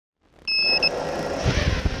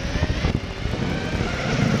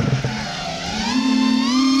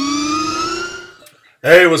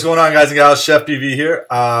Hey, what's going on, guys and gals? CheFPV here.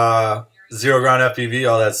 Zero ground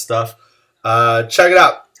FPV, all that stuff. Check it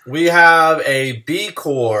out. We have a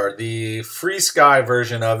BeeCore, the free sky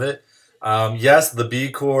version of it. Yes, the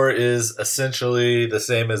BeeCore is essentially the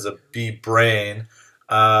same as a BeeBrain,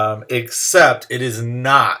 except it is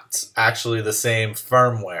not actually the same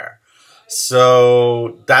firmware.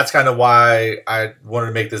 So that's kind of why I wanted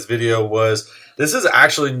to make this video. This is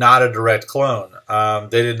actually not a direct clone.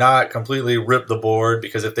 They did not completely rip the board,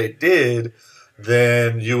 because if they did,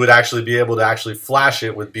 then you would actually be able to actually flash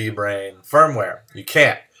it with BeeBrain firmware. You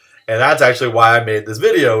can't. And that's actually why I made this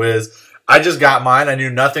video. Is I just got mine. I knew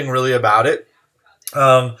nothing really about it.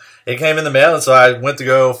 It came in the mail, and so I went to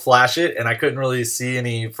go flash it, and I couldn't really see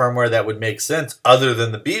any firmware that would make sense other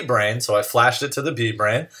than the BeeBrain. So I flashed it to the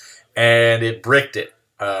BeeBrain, and it bricked it,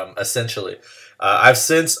 essentially. I've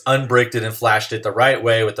since unbricked it and flashed it the right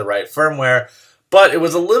way with the right firmware, but it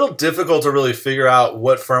was a little difficult to really figure out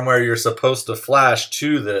what firmware you're supposed to flash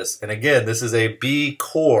to this. And again, this is a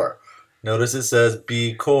BeeCore. Notice it says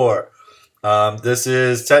BeeCore. This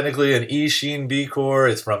is technically an Eachine BeeCore.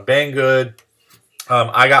 It's from Banggood.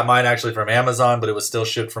 I got mine actually from Amazon, but it was still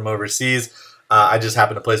shipped from overseas. I just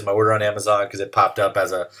happened to place my order on Amazon because it popped up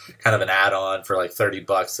as a kind of an add-on for like 30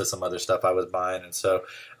 bucks to some other stuff I was buying. And so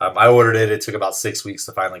I ordered it. It took about 6 weeks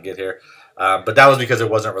to finally get here. But that was because it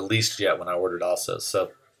wasn't released yet when I ordered also.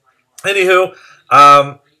 So anywho,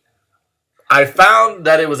 I found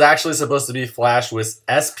that it was actually supposed to be flashed with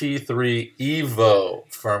SP3 Evo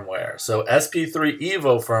firmware. So SP3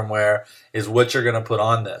 Evo firmware is what you're going to put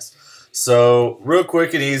on this. So real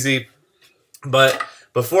quick and easy, but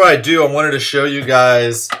before I do, I wanted to show you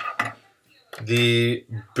guys the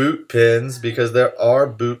boot pins, because there are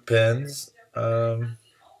boot pins. Sorry,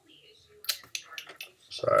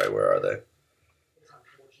 where are they?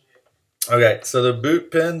 Okay, so the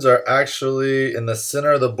boot pins are actually in the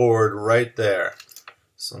center of the board right there.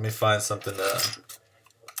 So let me find something to...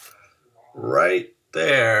 Right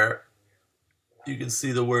there, you can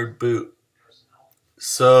see the word boot.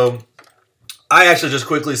 So I actually just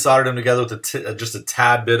quickly soldered them together with just a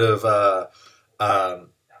tad bit of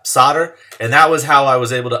solder, and that was how I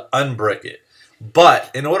was able to unbrick it. But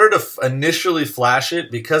in order to initially flash it,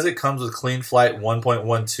 because it comes with CleanFlight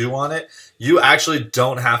 1.12 on it, you actually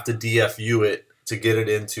don't have to DFU it to get it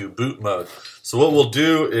into boot mode. So what we'll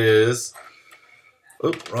do is,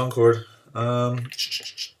 oops, wrong cord. We'll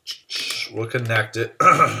connect it.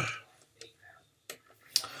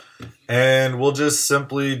 And we'll just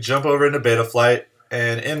simply jump over into Betaflight,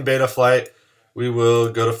 and in Betaflight we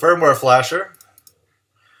will go to Firmware Flasher,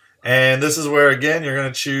 and this is where again you're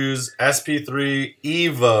going to choose SP3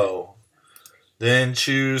 Evo, then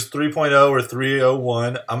choose 3.0 or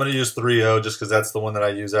 3.01. I'm going to use 3.0 just because that's the one that I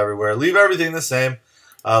use everywhere. Leave everything the same.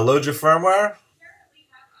 Load your firmware,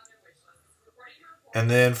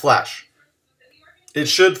 and then flash. It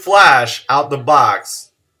should flash out the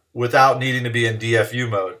box without needing to be in DFU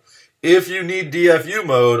mode. If you need DFU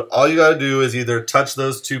mode, all you got to do is either touch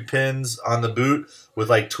those two pins on the boot with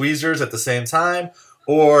like tweezers at the same time,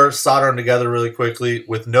 or solder them together really quickly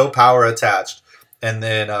with no power attached, and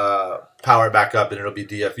then power it back up and it'll be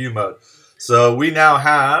DFU mode. So we now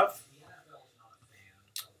have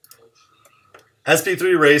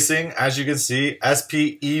SP3 Racing, as you can see,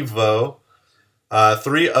 SP Evo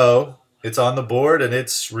 3.0. It's on the board and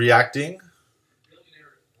it's reacting,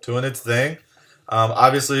 doing its thing.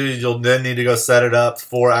 Obviously, you'll then need to go set it up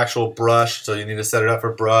for actual brush. So you need to set it up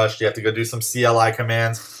for brush. You have to go do some CLI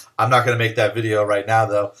commands. I'm not going to make that video right now,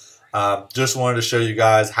 though. Just wanted to show you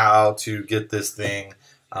guys how to get this thing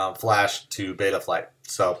flashed to Betaflight.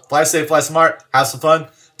 So fly safe, fly smart, have some fun.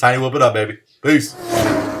 Tiny whoop it up, baby. Peace.